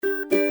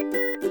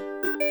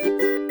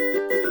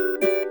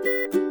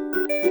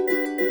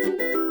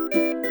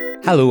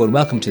Hello and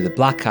welcome to the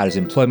Black Arrows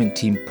Employment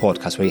Team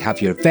podcast, where you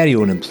have your very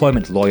own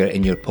employment lawyer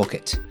in your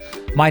pocket.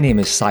 My name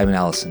is Simon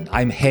Allison.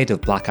 I'm head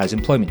of Black Arrows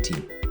Employment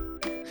Team.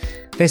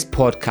 This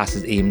podcast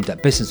is aimed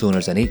at business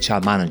owners and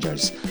HR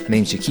managers and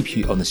aims to keep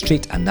you on the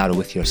straight and narrow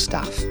with your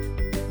staff.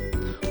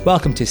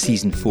 Welcome to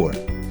Season 4.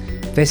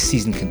 This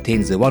season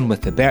contains the one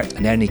with the Bert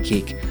and Ernie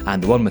cake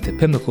and the one with the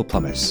Pimlico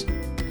plumbers.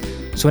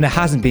 So when it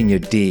hasn't been your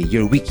day,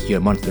 your week, your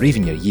month or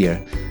even your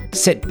year,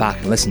 sit back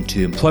and listen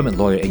to Employment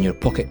Lawyer in Your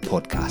Pocket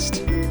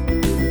podcast.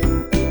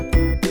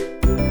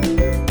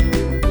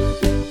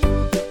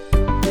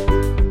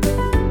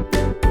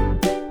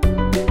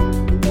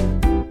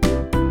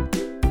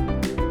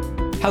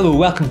 Hello,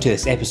 welcome to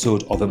this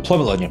episode of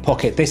Employment Law in Your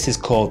Pocket. This is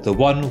called The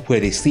One Where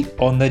They Sleep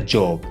on the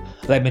Job.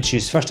 Let me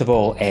introduce, first of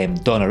all,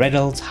 Donna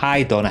Reynolds.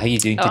 Hi, Donna. How are you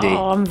doing today?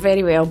 Oh, I'm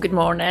very well. Good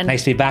morning.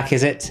 Nice to be back,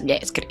 is it? Yeah,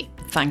 it's great.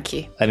 Thank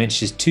you. Let me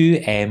introduce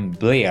to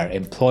Blair,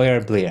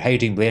 employer Blair. How are you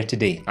doing, Blair,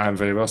 today? I'm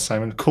very well,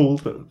 Simon.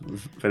 Cold, but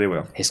very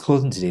well. It's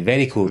cold today.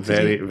 Very cold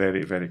today.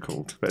 Very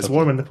cold. But it's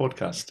warm in the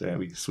podcast.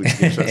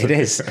 It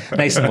is.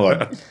 Nice and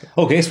warm.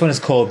 Okay, this one is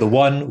called The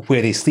One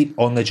Where They Sleep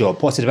on the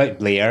Job. What's it about,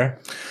 Blair?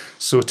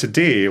 So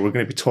today we're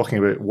going to be talking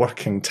about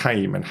working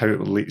time and how it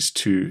relates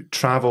to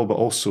travel, but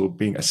also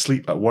being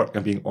asleep at work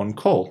and being on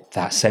call.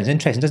 That sounds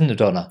interesting, doesn't it,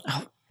 Donna?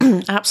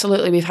 Oh,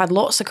 absolutely. We've had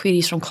lots of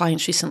queries from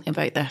clients recently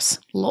about this.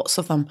 Lots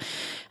of them.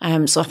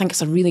 So I think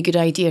it's a really good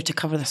idea to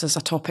cover this as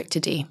a topic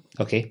today.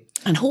 Okay.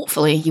 And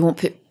hopefully you won't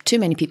put too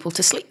many people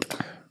to sleep.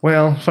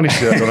 Well, funny to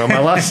do that, Donna. My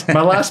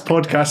last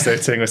podcast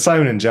outing with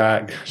Simon and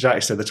Jack.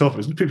 Jack said the topic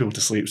was put people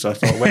to sleep, so I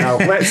thought, well,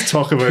 let's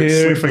talk about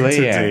sleeping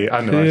today.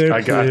 I know,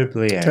 I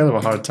tell him a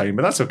hard time,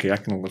 but that's okay. I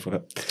can live with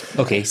it.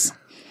 Okay. So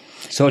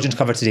what are you going to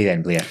cover today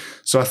then, Blair?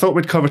 So I thought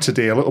we'd cover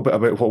today a little bit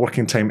about what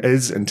working time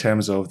is in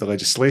terms of the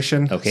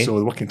legislation. Okay. So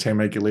the working time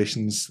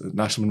regulations, the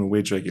national minimum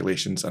wage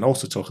regulations, and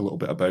also talk a little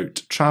bit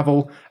about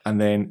travel and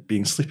then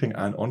being sleeping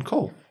and on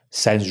call.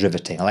 Sounds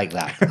riveting. I like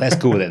that. Let's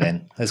go with it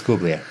then. Let's go,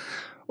 Blair.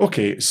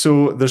 Okay,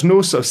 so there's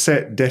no sort of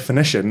set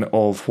definition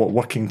of what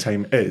working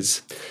time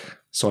is.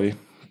 Sorry,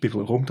 people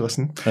at home to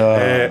listen.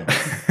 Oh.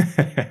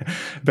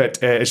 But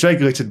it's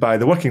regulated by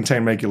the working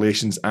time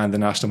regulations and the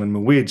national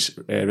minimum wage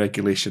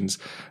regulations.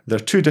 There are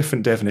two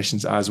different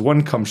definitions, as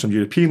one comes from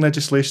European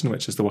legislation,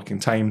 which is the working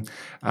time,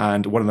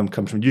 and one of them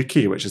comes from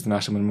UK, which is the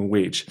national minimum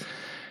wage.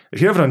 If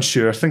you're ever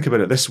unsure, think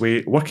about it this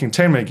way. Working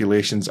time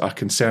regulations are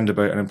concerned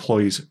about an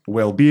employee's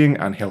well-being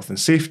and health and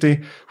safety,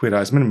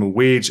 whereas minimum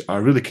wage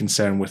are really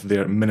concerned with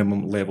their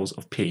minimum levels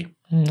of pay.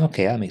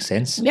 Okay, that makes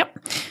sense.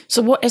 Yep.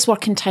 So what is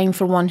working time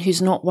for one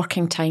who's not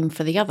working time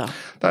for the other?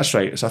 That's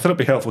right. So I thought it'd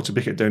be helpful to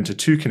break it down to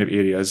two kind of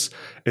areas.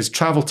 Is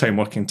travel time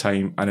working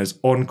time, and is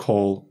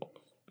on-call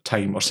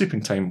time or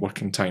sleeping time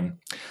working time?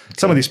 Okay.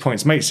 Some of these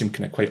points might seem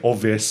kind of quite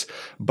obvious,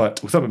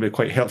 but we thought it would be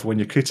quite helpful when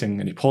you're creating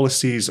any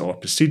policies or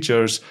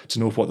procedures to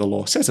know what the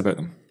law says about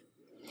them.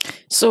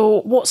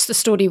 So what's the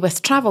story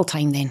with travel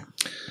time then?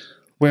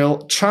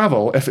 Well,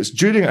 travel, if it's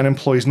during an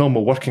employee's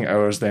normal working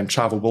hours, then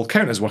travel will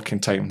count as working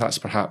time. That's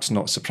perhaps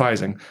not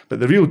surprising. But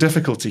the real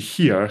difficulty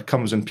here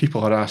comes when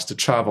people are asked to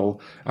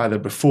travel either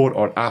before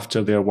or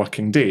after their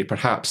working day,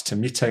 perhaps to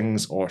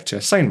meetings or to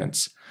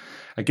assignments.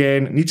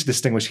 Again, need to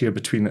distinguish here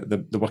between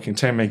the working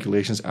time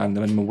regulations and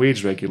the minimum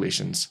wage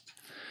regulations.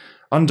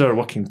 Under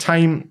working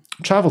time,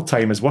 travel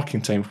time is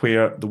working time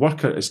where the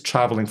worker is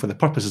travelling for the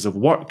purposes of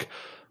work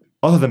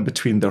other than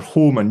between their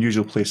home and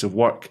usual place of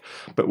work.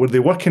 But where they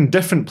work in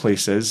different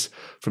places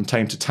from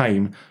time to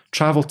time,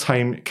 travel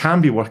time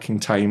can be working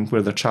time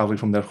where they're travelling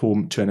from their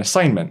home to an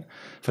assignment.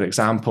 For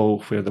example,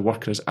 where the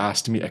worker is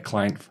asked to meet a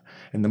client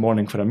in the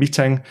morning for a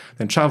meeting,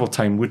 then travel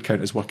time would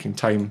count as working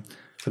time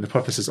for the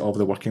purposes of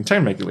the working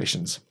time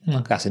regulations.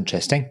 That's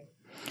interesting.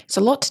 It's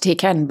a lot to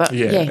take in, but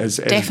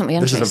definitely interesting.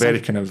 This is a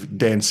very kind of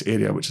dense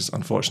area, which is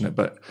unfortunate,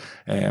 but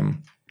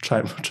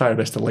try our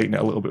best to lighten it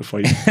a little bit for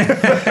you.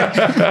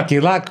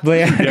 Good luck,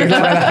 Blair.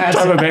 Yeah,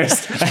 try my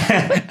best.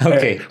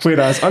 Okay.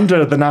 Whereas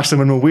under the national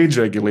minimum wage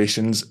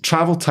regulations,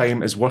 travel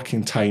time is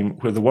working time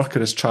where the worker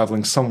is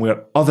travelling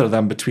somewhere other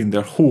than between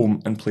their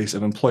home and place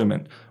of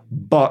employment.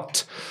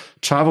 But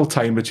travel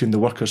time between the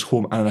worker's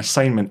home and an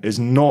assignment is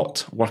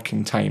not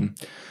working time.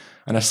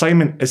 An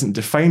assignment isn't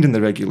defined in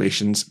the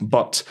regulations,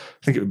 but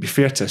I think it would be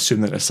fair to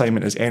assume that an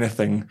assignment is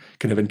anything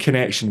kind of in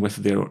connection with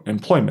their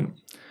employment.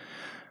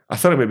 I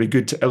thought it would be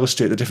good to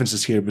illustrate the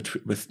differences here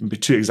with maybe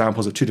two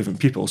examples of two different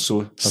people.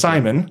 So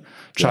Simon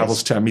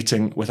travels to a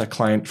meeting with a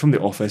client from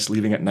the office,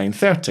 leaving at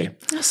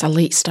 9:30. That's a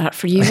late start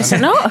for you,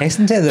 isn't it?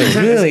 Isn't it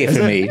though? Really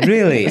for me?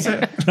 Really?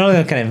 Normally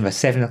I'm kind of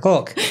 7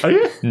 o'clock. Are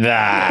you?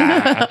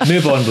 Nah.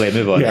 Move on, Blair,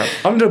 move on. Yeah.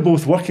 Under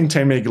both working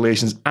time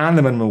regulations and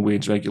the minimum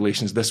wage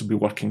regulations, this would be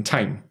working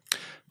time.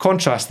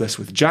 Contrast this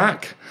with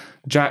Jack.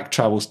 Jack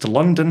travels to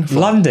London.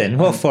 London?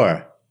 What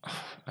for?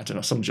 I don't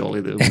know, some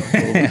jolly there.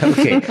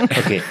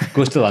 Okay.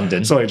 Goes to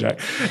London. Sorry, Jack.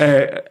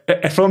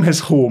 From his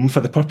home for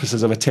the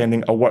purposes of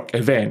attending a work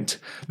event.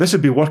 This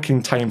would be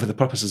working time for the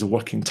purposes of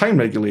working time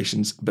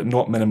regulations, but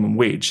not minimum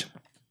wage.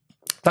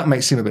 That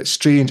might seem a bit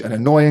strange and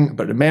annoying,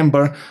 but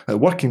remember that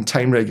working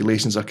time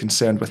regulations are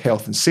concerned with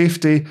health and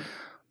safety,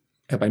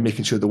 by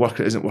making sure the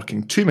worker isn't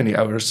working too many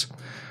hours.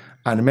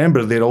 And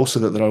remember there also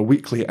that there are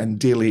weekly and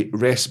daily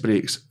rest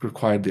breaks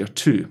required there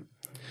too.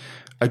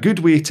 A good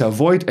way to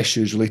avoid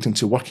issues relating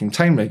to working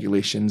time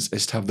regulations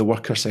is to have the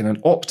worker sign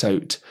an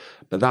opt-out,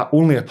 but that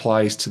only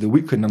applies to the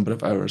weekly number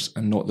of hours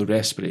and not the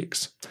rest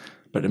breaks.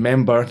 But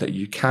remember that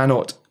you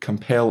cannot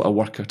compel a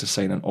worker to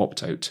sign an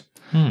opt-out.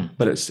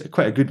 But it's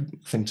quite a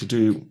good thing to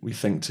do, we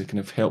think, to kind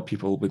of help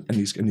people in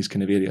these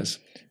kind of areas.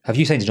 Have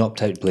you signed an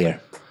opt-out,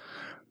 Blair?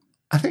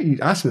 I think you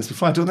asked me this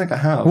before. I don't think I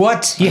have.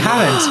 What? You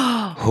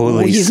haven't?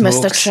 Holy you've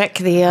smokes. missed a trick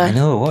there. I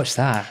know, watch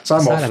that. So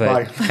I'm What's off.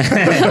 that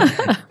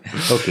about? Bye.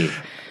 Okay.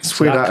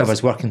 So that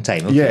covers working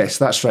time. Okay. Yes,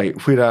 that's right.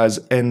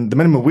 Whereas in the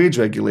minimum wage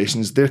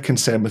regulations, they're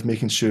concerned with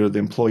making sure the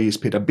employee is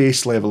paid a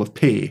base level of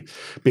pay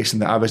based on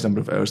the average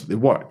number of hours that they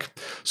work.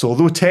 So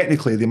although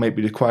technically they might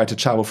be required to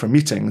travel for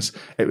meetings,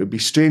 it would be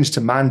strange to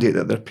mandate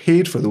that they're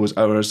paid for those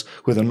hours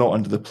where they're not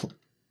under the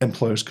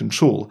employer's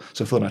control.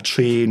 So if they're on a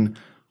train,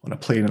 on a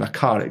plane, in a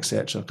car,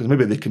 etc. Because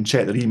maybe they can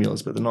check their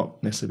emails, but they're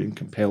not necessarily being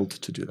compelled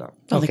to do that.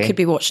 Well, they could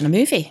be watching a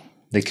movie.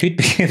 They could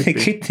be. They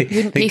could. You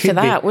wouldn't pay for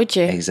that, would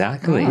you?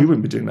 Exactly. We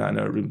wouldn't be doing that in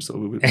our room, so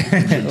we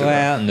wouldn't.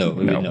 Well, no,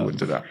 we we would not. wouldn't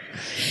do that.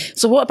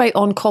 So what about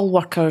on-call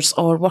workers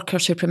or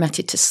workers who are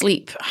permitted to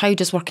sleep? How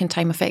does working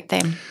time affect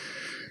them?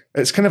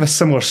 It's kind of a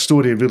similar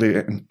story,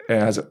 really,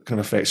 as it kind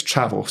of affects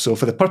travel. So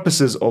for the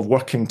purposes of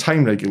working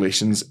time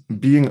regulations,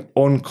 being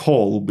on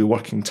call will be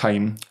working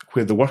time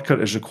where the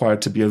worker is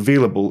required to be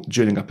available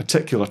during a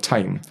particular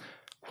time,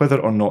 whether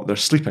or not they're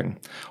sleeping,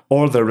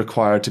 or they're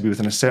required to be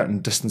within a certain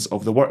distance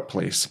of the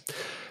workplace.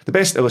 The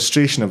best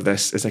illustration of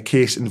this is a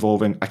case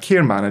involving a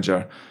care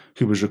manager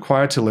who was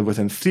required to live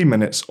within 3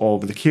 minutes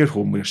of the care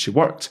home where she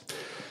worked,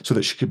 so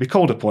that she could be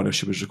called upon if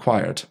she was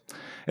required.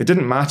 It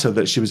didn't matter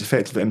that she was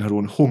effectively in her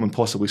own home and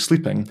possibly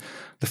sleeping.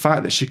 The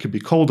fact that she could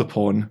be called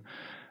upon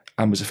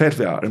and was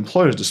effectively at her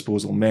employer's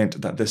disposal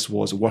meant that this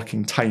was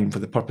working time for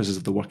the purposes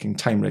of the working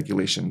time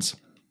regulations.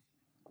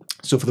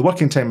 So for the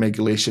working time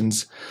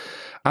regulations,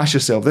 ask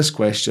yourself this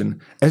question: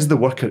 is the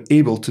worker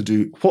able to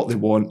do what they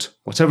want,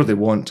 whatever they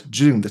want,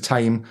 during the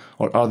time,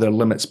 or are there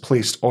limits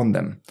placed on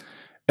them?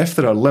 If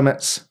there are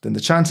limits, then the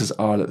chances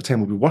are that the time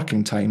will be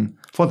working time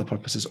for the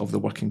purposes of the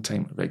working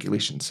time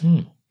regulations.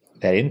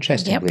 Very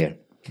interesting, Blair.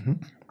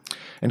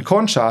 In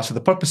contrast, for the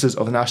purposes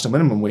of the national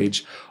minimum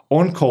wage,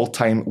 on-call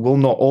time will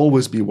not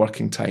always be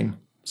working time.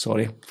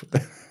 Sorry.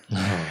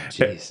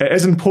 Jeez. It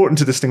is important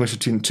to distinguish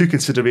between two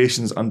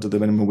considerations under the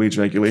minimum wage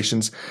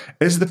regulations.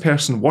 Is the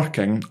person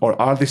working, or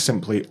are they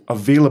simply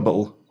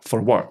available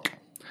for work?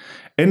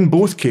 In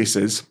both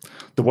cases,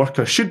 the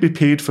worker should be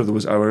paid for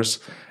those hours,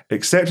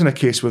 except in a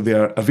case where they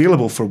are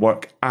available for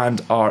work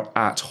and are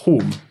at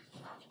home.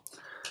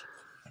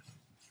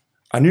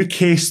 A new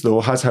case, though,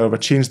 has, however,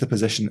 changed the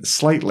position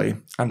slightly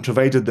and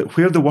provided that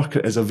where the worker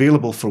is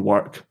available for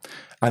work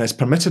and is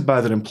permitted by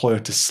their employer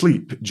to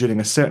sleep during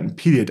a certain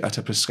period at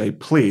a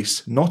prescribed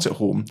place, not at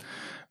home,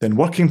 then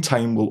working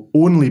time will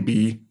only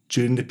be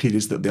during the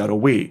periods that they are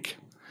awake.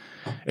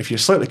 If you're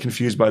slightly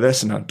confused by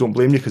this, and I don't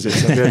blame you because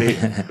it's a very,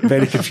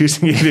 very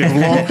confusing area of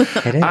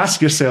law,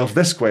 ask yourself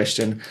this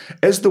question: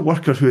 is the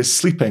worker who is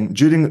sleeping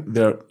during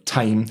their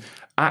time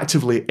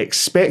actively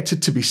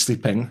expected to be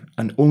sleeping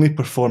and only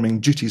performing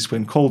duties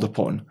when called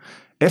upon?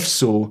 If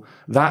so,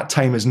 that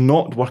time is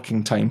not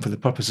working time for the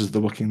purposes of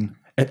the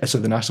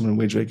national minimum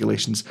wage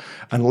regulations,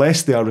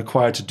 unless they are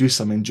required to do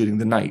something during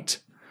the night.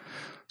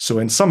 So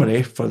in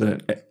summary, for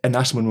the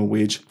national minimum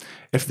wage,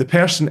 if the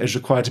person is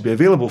required to be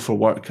available for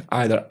work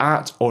either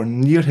at or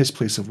near his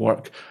place of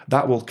work,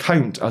 that will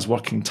count as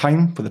working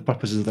time for the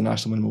purposes of the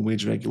national minimum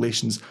wage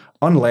regulations,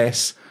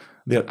 unless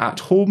they're at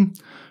home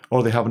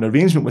or they have an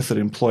arrangement with their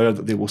employer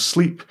that they will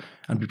sleep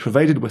and be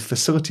provided with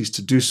facilities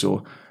to do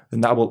so.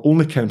 Then that will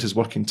only count as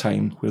working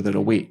time where they're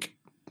awake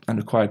and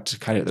required to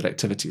carry out their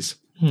activities.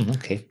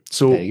 Okay.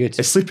 So very good.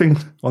 is sleeping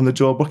on the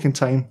job working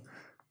time?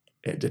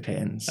 It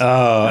depends.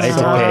 Oh, it depends.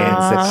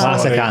 The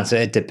classic answer,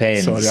 it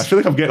depends. Sorry, I feel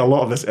like I'm getting a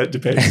lot of this "it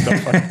depends"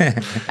 stuff.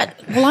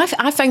 Well,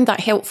 I found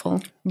that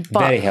helpful, but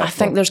Very helpful. I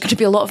think there's going to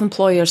be a lot of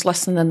employers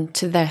listening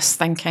to this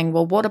thinking,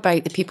 well, what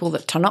about the people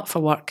that turn up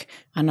for work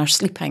and are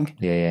sleeping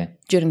Yeah.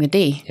 during the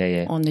day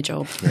Yeah. on the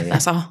job?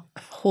 That's a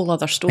whole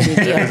other story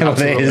there.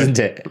 Well, isn't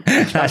it?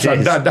 That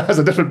is. That's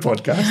a different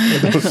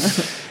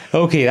podcast.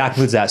 Okay, that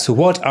concludes that. So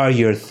what are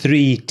your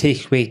 3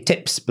 takeaway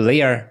tips,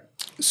 Blair?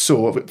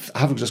 So I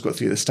haven't just got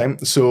 3 this time.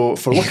 So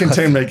for working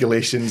time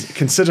regulations,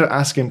 consider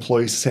asking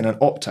employees to sign an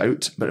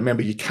opt-out, but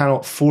remember you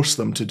cannot force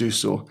them to do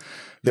so.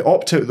 The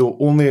opt-out, though,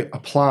 only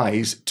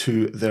applies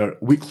to their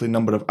weekly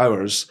number of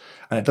hours,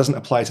 and it doesn't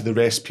apply to the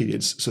rest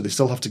periods. So they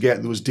still have to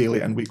get those daily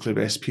and weekly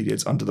rest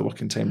periods under the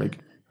working time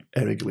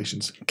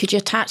regulations. Could you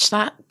attach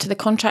that to the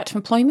contract of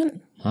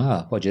employment?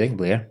 What do you think,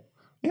 Blair?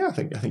 Yeah, I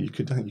think you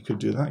could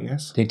do that.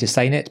 Yes. Do you need to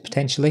sign it,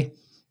 potentially?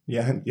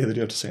 Yeah, they do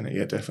have to sign it.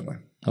 Yeah, definitely.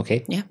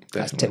 Okay. Yeah.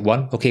 That's tip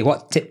 1. Okay,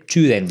 what tip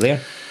 2 then,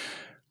 Blair?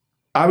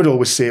 I would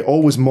always say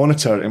always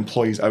monitor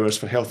employees' hours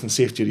for health and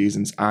safety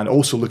reasons, and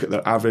also look at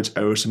their average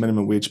hours for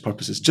minimum wage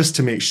purposes, just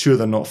to make sure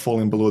they're not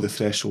falling below the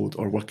threshold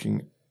or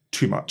working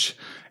too much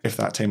if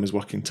that time is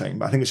working time.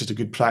 But I think it's just a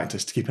good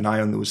practice to keep an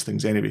eye on those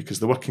things anyway, because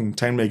the working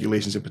time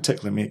regulations in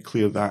particular make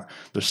clear that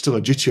there's still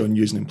a duty on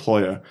you as an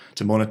employer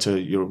to monitor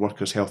your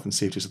workers' health and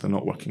safety so they're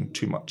not working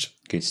too much.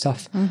 Good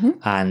stuff.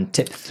 And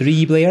tip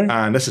 3, Blair?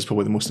 And this is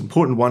probably the most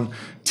important one.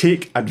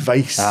 Take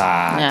advice.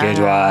 Good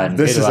one.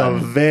 This good is one. a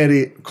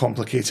very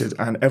complicated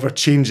and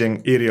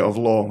ever-changing area of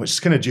law, which is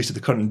kind of due to the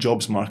current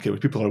jobs market where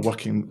people are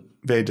working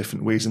very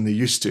different ways than they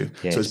used to.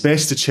 Yes. So it's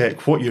best to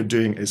check what you're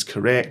doing is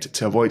correct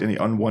to avoid any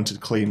unwanted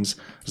claims.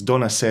 As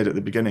Donna said at the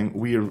beginning,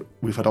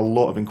 we've had a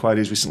lot of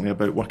inquiries recently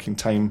about working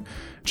time,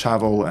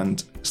 travel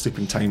and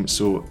sleeping time.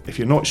 So if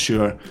you're not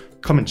sure,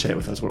 come and chat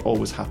with us. We're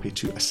always happy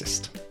to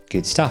assist.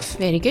 Good stuff.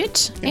 Very good.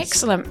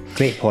 Excellent.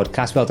 Great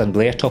podcast. Well done,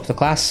 Blair. Top of the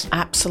class.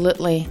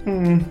 Absolutely.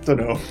 Don't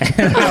know.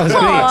 That was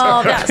great.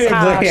 Oh, that's Good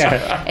harsh.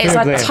 Blair. It's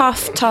Good a Blair.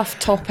 tough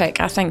topic.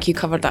 I think you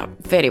covered that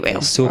very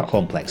well. So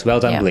complex. Well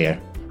done, Yeah. Blair.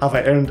 Have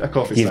I earned a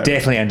coffee? You've Simon?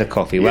 definitely earned a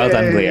coffee. Well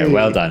done, Yay. Blair.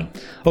 Well done.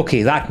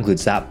 Okay, that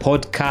concludes that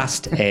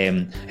podcast.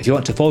 If you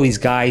want to follow these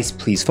guys,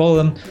 please follow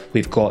them.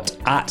 We've got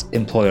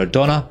 @Employer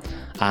Donna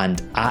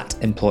and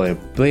 @Employer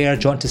Blair.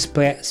 Do you want to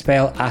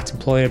spell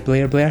 @Employer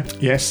Blair?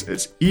 Yes,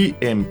 it's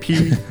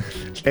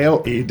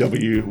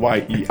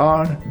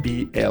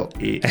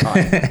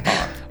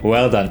EMPLAWYERBLAIR.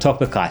 Well done.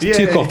 Top of the class. 2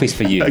 Yay. coffees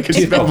for you. I can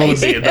 2 spell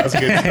coffees. Monday, that's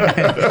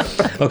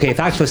good. Okay,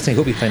 thanks for listening.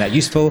 Hope you find that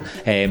useful.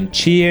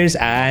 Cheers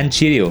and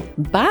cheerio.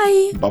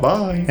 Bye.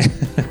 Bye-bye.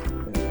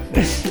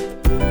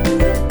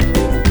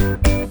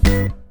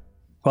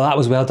 Well, that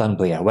was well done,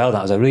 Blair. Well done.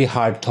 That was a really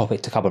hard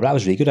topic to cover, but that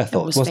was really good, I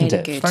thought, was wasn't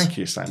very it? good. Thank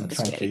you, Simon. It's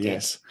Thank you, very good.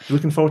 yes. You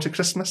looking forward to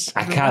Christmas?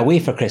 I can't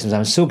wait for Christmas.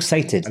 I'm so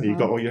excited. And you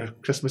got all your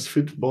Christmas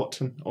food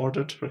bought and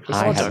ordered for Christmas?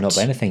 I have not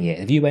got anything yet.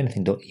 Have you got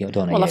anything, Donna?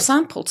 Well, yet? I've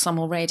sampled some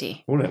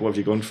already. All right, what have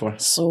you gone for?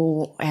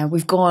 So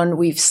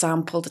we've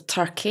sampled a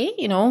turkey,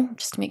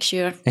 just to make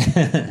sure,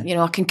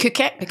 I can cook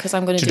it because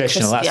I'm going to do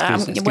Traditional, Christmas.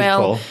 that's good. It's a good well,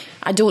 call.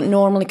 I don't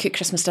normally cook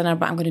Christmas dinner,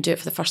 but I'm going to do it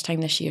for the first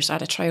time this year. So I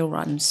had a trial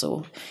run.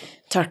 So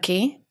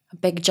turkey, a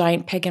big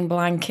giant pig in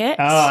blanket.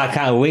 Oh, I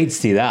can't wait to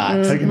see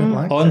that. Taking a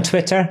blanket? On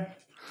Twitter.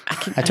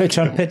 A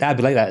Twitter on I'd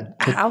be like that.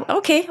 Okay. I'll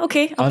On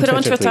put it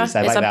on Twitter, Twitter. please.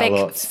 I It's like a that a big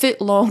lot.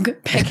 foot-long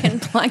pig in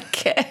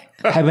blanket.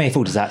 How many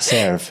folk does that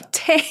serve?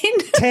 10.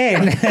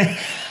 10.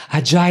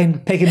 A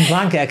giant pig in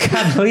blanket. I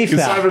can't believe Can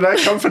that. Simon and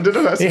I come for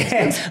dinner? That's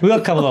Yeah,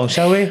 we'll come along,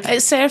 shall we?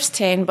 It serves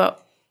 10, but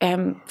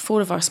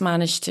 4 of us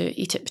managed to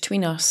eat it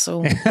between us.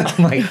 So Oh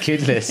my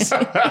goodness.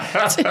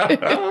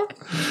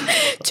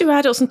 2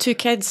 adults and 2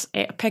 kids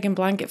ate a pig in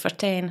blanket for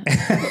 10.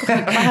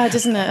 Quite bad,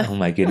 isn't it? Oh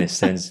my goodness.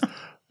 Sounds fun.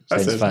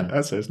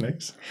 That sounds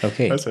nice.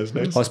 Okay. That sounds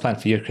nice. What's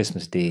planned for your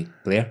Christmas day,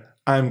 Blair?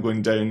 I'm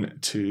going down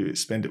to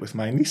spend it with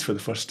my niece for the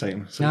first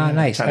time. So Ah, yeah,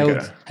 nice. trying to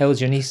get How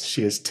old's your niece?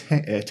 She is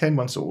 10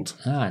 months old.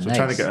 Ah, so nice.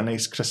 trying to get a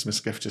nice Christmas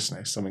gift just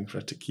now, something for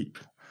her to keep.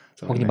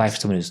 What can you buy for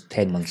someone who's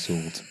 10 months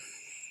old?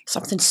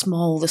 Something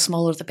small. The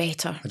smaller, the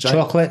better.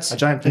 Chocolates? A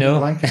giant pig No.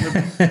 blanket.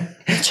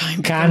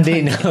 Giant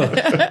Candy? No.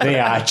 They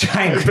are.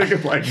 Giant.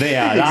 Big blanket. They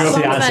are. That's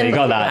the answer. You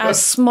got that.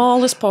 As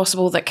small as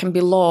possible that can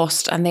be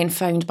lost and then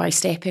found by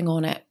stepping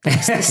on it.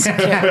 That's the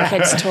secret with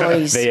kids'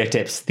 toys. They're your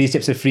tips. These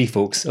tips are free,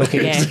 folks.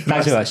 Okay. Yeah.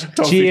 Thanks so much.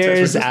 Top three tips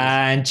Cheers for Christmas.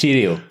 and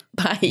cheerio.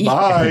 Bye.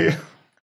 Bye.